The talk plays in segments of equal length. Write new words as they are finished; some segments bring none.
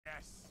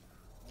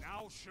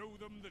Now show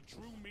them the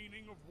true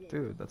meaning of war.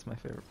 Dude, that's my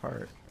favorite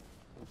part.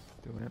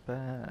 Doing it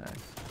back.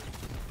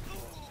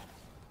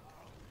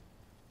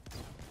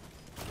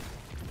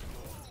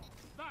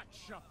 That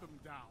shut them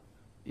down.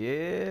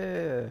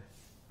 Yeah.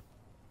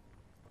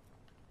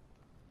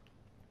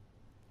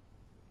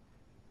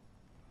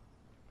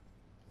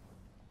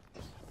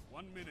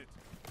 One minute.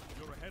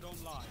 You're ahead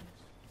on lives.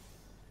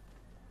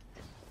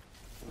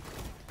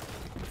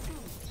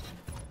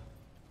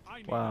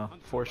 Wow,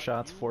 4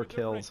 shots, 4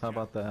 kills. How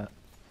about that?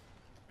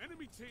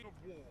 Enemy team of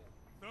war.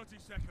 30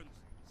 seconds.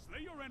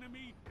 Slay your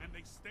enemy and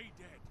they stay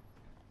dead.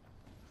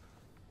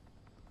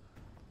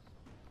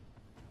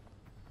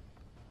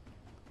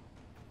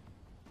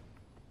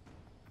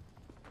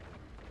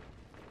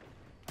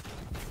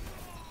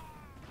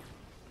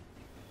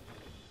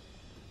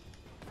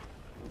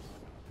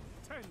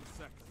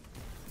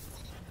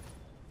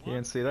 You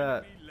didn't see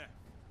that.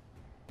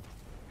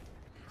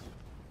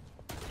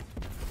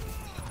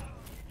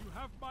 You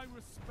have my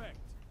respect,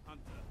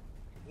 Hunter.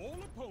 All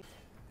opposed.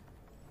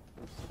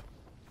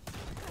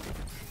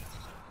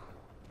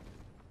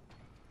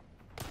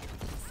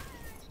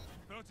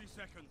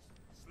 Seconds.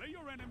 Slay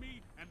your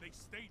enemy and they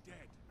stay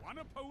dead. One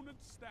opponent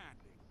standing.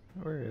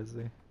 Where is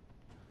he?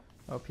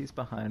 Oh, he's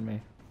behind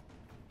me.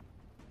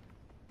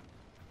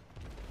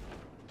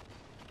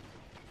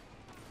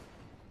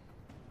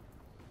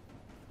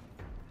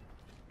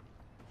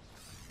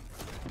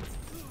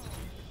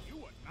 You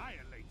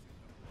annihilated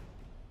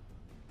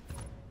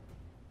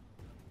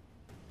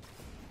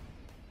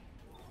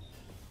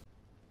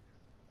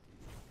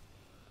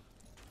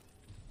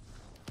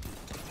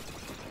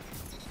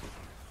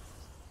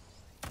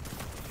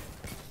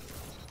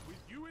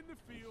in the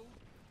field,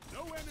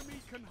 no enemy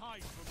can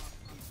hide from us,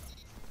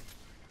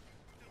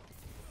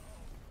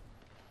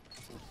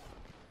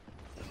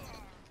 Hunter.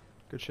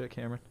 Good shit,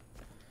 Cameron.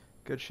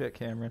 Good shit,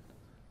 Cameron.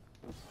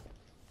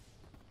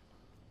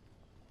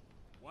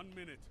 1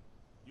 minute.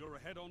 You're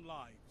ahead on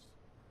lives.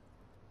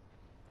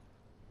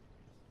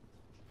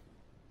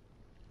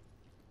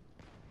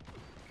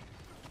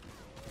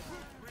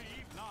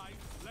 Three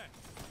lives left.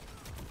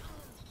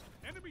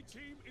 Enemy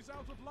team is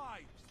out of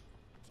lives.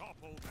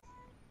 Topple them.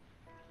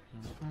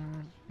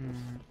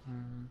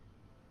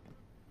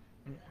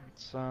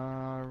 It's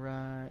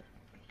alright,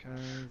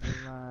 'cause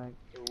I like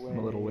the way I'm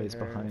a little ways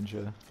behind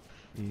you.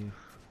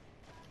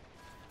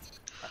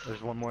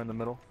 There's one more in the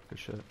middle. Good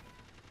shit.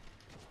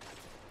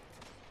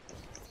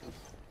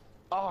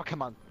 Oh,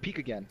 come on. Peek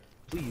again.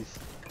 Please.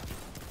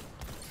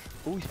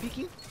 Oh, he's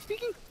peeking?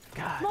 Peeking?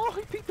 God. No,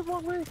 he peeked the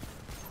wrong way.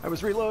 I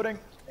was reloading.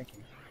 Thank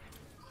you.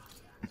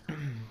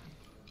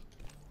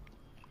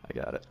 I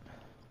got it.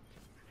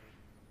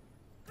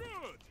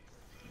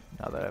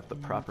 Now that I have the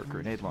proper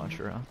grenade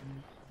launcher on.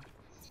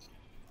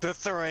 The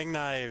throwing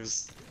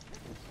knives.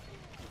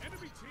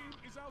 Enemy team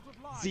is out of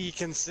lives. The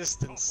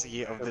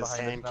consistency of this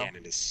hand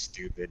cannon is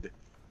stupid.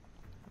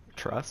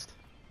 Trust?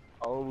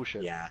 Oh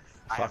shit. Yeah,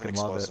 I have Fucking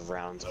love explosive it.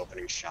 rounds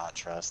opening shot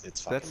trust.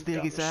 It's fucking That's the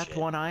dumb as exact shit.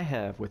 one I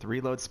have with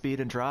reload speed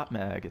and drop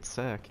mag. It's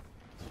sick.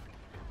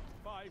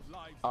 5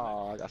 lives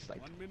Oh, left. that's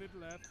like. 1 minute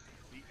left.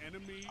 The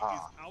enemy Ah.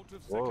 is out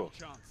of Whoa.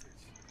 second chances.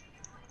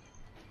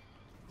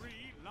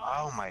 3 lives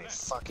Oh my left.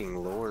 fucking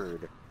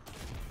lord.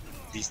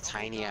 These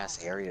tiny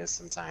ass areas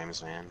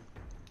sometimes, man.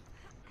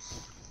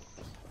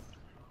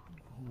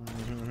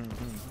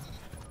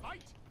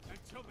 Fight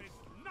until there's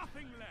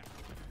nothing left.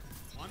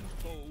 One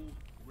foe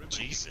remains.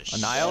 Jesus.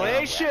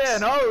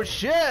 Annihilation! Oh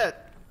shit!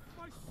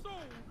 My soul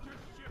just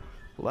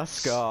shifted.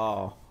 Let's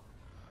go.